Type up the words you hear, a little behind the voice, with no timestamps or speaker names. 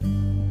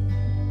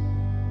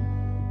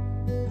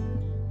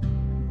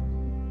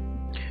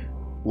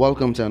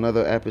Welcome to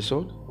another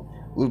episode.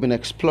 We've been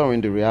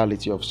exploring the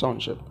reality of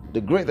sonship.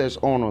 The greatest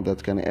honor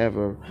that can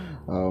ever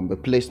be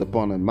placed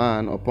upon a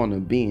man, upon a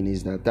being,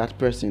 is that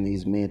person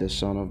is made a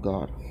son of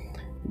God.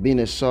 Being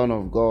a son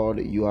of God,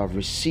 you have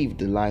received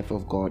the life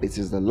of God. It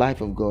is the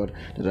life of God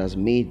that has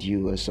made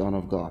you a son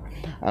of God.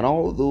 And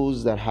all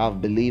those that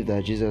have believed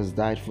that Jesus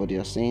died for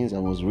their sins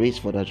and was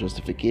raised for their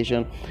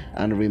justification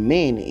and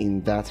remain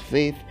in that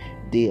faith,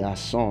 they are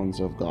sons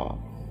of God.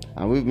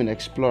 And we've been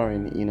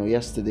exploring,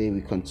 yesterday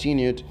we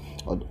continued,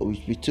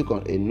 we took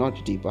on a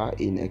notch deeper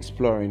in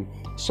exploring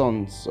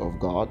sons of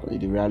God,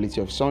 the reality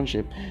of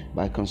sonship,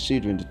 by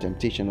considering the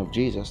temptation of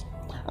Jesus.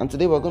 And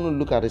today we're going to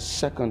look at the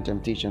second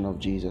temptation of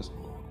Jesus.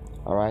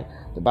 All right.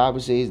 The Bible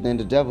says, then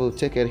the devil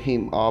taketh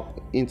him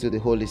up into the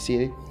holy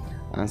city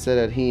and set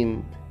at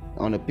him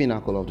on the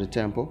pinnacle of the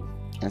temple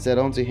and said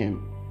unto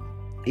him,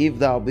 if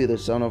thou be the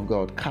Son of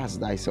God, cast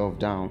thyself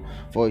down,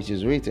 for it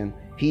is written,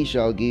 he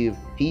shall give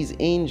his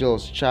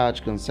angels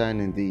charge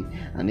concerning thee,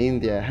 and in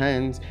their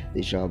hands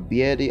they shall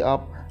bear thee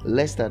up,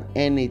 lest at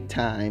any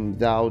time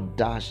thou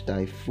dash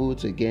thy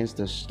foot against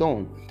a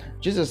stone.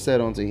 Jesus said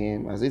unto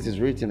him, as it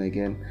is written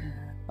again,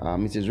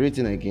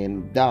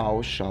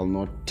 thou shalt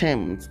not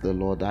tempt the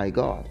Lord thy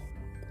God.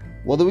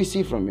 What do we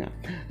see from here?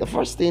 The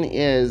first thing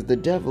is the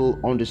devil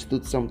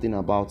understood something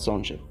about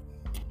sonship.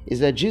 Is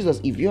that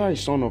Jesus, if you are a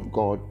son of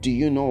God, do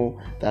you know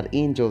that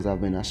angels have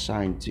been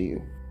assigned to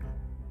you?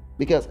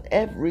 Because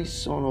every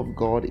son of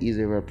God is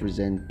a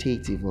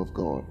representative of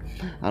God.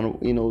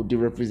 And the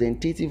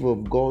representative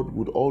of God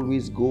would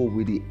always go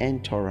with the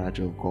entourage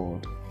of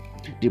God,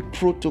 the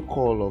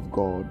protocol of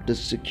God, the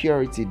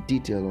security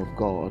detail of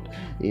God.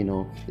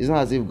 It's not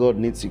as if God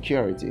needs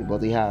security,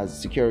 but he has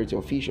security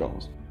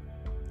officials.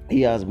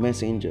 He has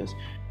messengers.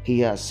 He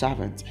has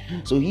servants.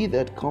 So he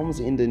that comes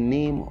in the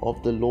name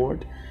of the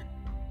Lord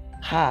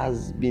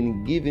has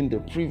been given the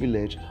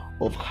privilege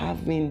of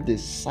having the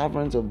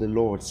servants of the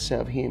Lord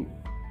serve him.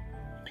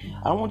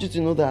 I want you to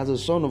know that as a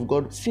son of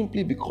God,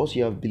 simply because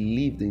you have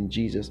believed in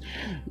Jesus.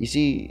 You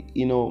see,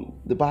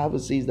 the Bible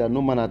says that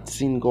no man hath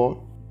seen God,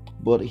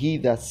 but he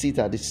that sits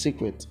at the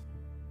secret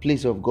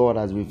place of God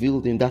has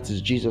revealed him. That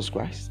is Jesus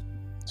Christ.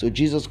 So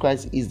Jesus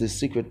Christ is the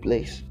secret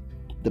place.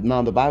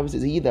 Now the Bible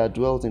says, he that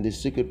dwells in the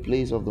secret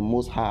place of the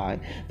Most High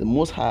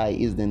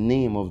is the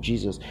name of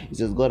Jesus. It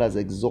says God has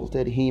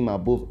exalted him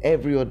above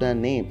every other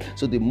name.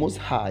 So the Most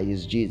High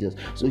is Jesus.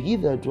 So he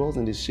that dwells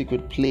in the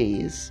secret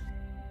place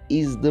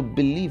is the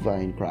believer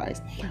in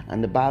Christ.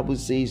 And the Bible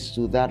says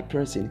to that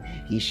person,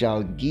 he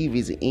shall give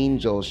his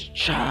angels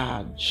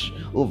charge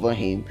over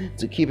him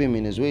to keep him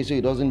in his way so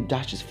he doesn't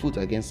dash his foot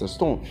against a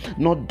stone.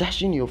 Not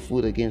dashing your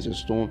foot against a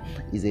stone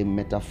is a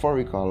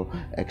metaphorical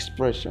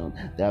expression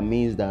that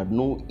means that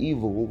no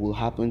evil will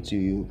happen to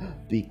you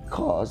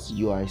because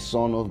you are a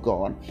son of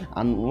God.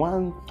 And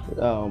one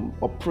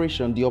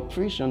operation, the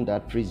operation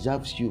that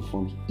preserves you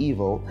from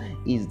evil,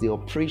 is the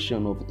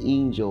operation of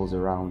angels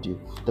around you.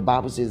 The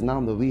Bible says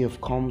now that we have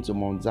come to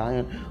Mount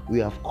Zion.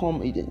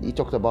 He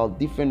talked about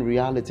different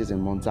realities in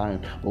Mount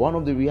Zion. But one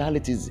of the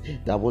realities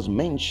that was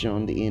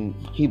mentioned in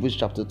Hebrews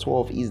chapter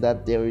 12 is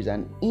that there is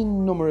an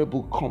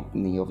innumerable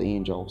company of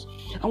angels.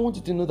 I want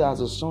you to know that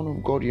as a son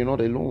of God, you're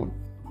not alone.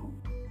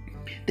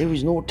 There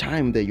is no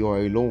time that you are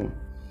alone.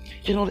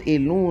 You're not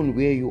alone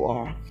where you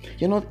are.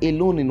 You're not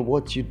alone in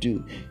what you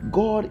do.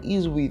 God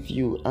is with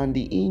you, and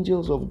the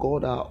angels of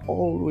God are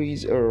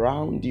always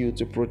around you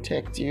to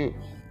protect you.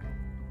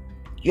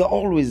 You're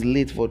always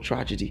late for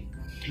tragedy.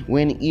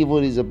 When evil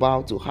is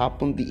about to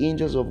happen, the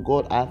angels of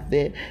God are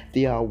there.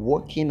 They are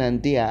working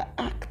and they are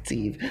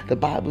active. The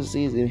Bible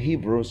says in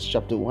Hebrews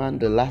chapter 1,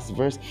 the last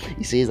verse,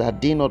 it says, are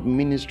they not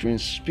ministering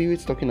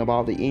spirits, talking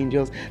about the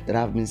angels that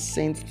have been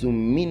sent to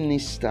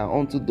minister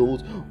unto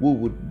those who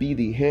would be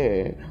the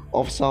heir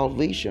of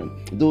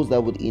salvation, those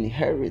that would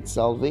inherit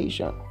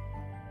salvation.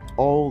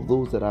 All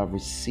those that have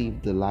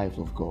received the life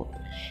of God,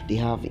 they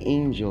have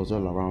angels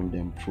all around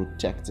them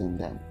protecting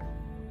them.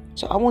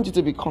 So I want you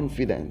to be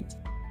confident.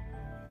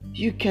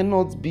 You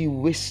cannot be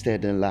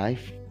wasted in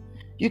life.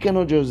 You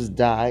cannot just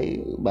die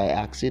by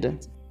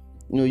accident.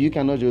 You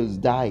cannot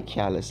just die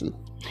carelessly.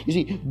 You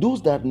see,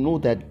 those that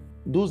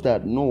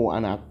know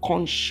and are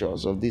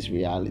conscious of this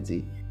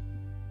reality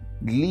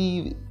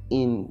live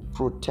in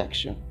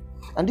protection.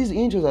 And these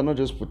angels are not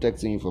just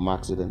protecting you from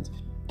accidents.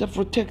 They're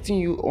protecting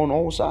you on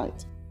all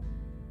sides.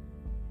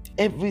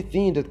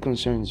 Everything that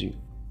concerns you,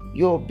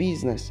 your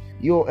business,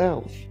 your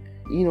health,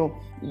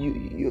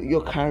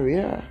 your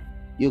career,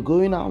 you're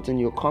going out and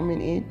you're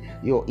coming in,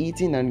 you're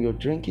eating and you're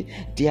drinking.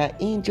 There are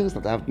angels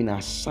that have been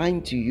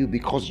assigned to you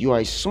because you are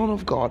a son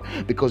of God,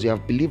 because you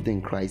have believed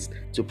in Christ,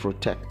 to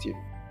protect you.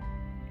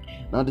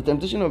 Now, the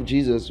temptation of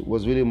Jesus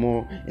was really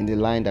more in the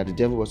line that the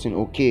devil was saying,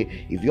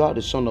 okay, if you are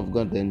the son of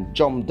God, then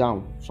jump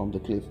down from the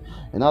cliff.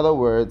 In other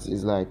words,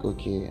 it's like,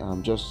 okay,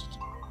 just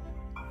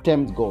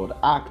tempt God,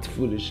 act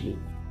foolishly.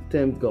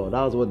 Tempt God.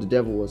 That was what the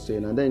devil was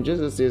saying. And then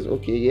Jesus says,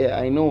 okay, yeah,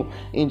 I know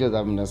angels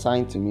have been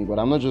assigned to me, but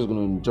I'm not just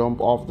going to jump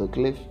off the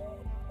cliff.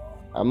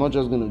 I'm not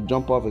just going to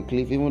jump off a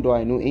cliff, even though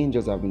I know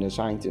angels have been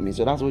assigned to me.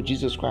 So that's what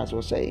Jesus Christ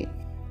was saying.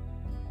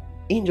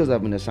 Angels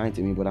have been assigned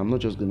to me, but I'm not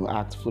just going to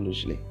act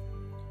foolishly.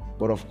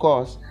 But of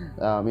course,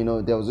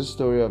 there was a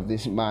story of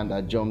this man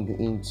that jumped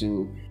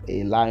into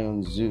a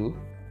lion's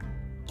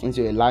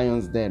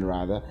den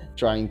rather,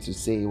 trying to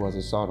say he was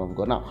a son of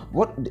God. Now,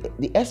 what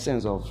the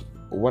essence of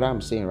what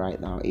I'm saying right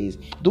now is,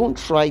 don't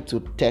try to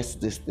test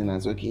this thing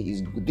and say, okay,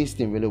 is this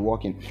thing really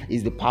working?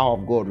 Is the power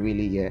of God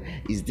really here?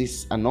 Is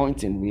this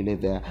anointing really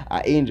there?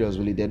 Are angels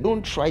really there?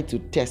 Don't try to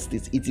test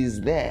it. It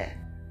is there.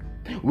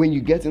 When you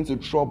get into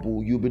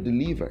trouble, you'll be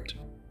delivered.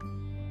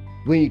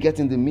 When you get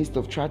in the midst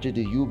of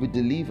tragedy, you'll be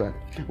delivered.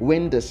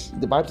 When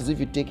the Bible says, if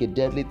you take a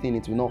deadly thing,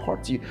 it will not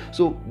hurt you.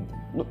 So,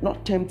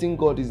 not tempting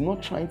God is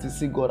not trying to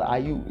see, God,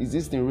 is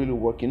this thing really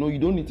working? No, you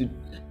don't need to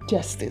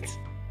test it.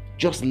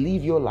 Just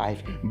live your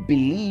life.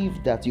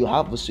 Believe that you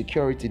have a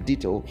security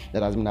detail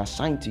that has been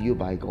assigned to you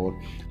by God,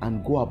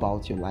 and go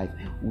about your life.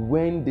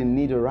 When the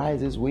need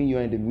arises, when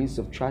you're in the midst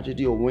of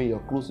tragedy or when you're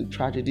close to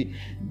tragedy,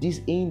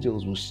 these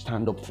angels will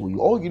stand up for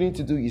you. All you need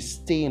to do is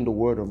stay in the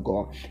word of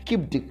God.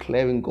 Keep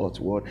declaring God's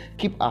word.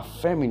 Keep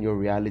affirming your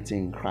reality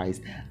in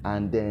Christ.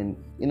 And then,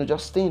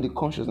 just stay in the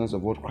consciousness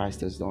of what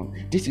Christ has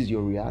done. This is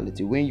your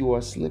reality. When you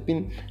are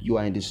sleeping, you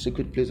are in the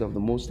secret place of the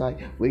Most High.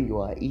 When you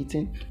are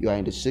eating, you are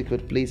in the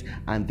secret place,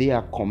 and they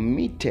are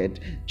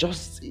committed.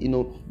 Just,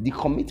 the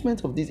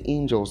commitment of these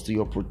angels to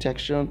your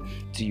protection,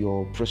 to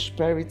your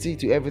prosperity,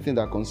 to everything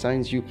that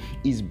concerns you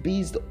is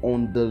based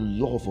on the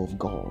love of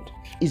God.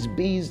 It's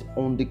based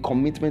on the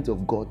commitment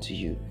of God to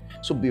you.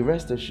 So be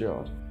rest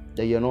assured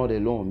that you're not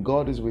alone.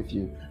 God is with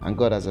you, and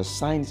God has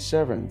assigned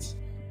servants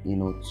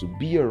to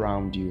be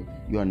around you.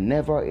 You are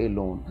never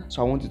alone.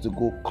 So I want you to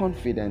go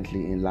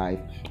confidently in life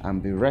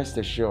and be rest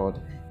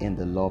assured in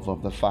the love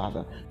of the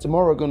Father.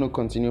 Tomorrow we're going to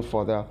continue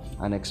further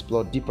and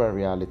explore deeper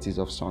realities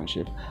of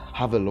sonship.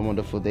 Have a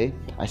wonderful day.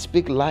 I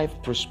speak life,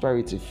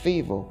 prosperity,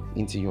 favor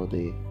into your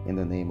day in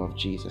the name of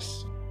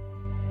Jesus.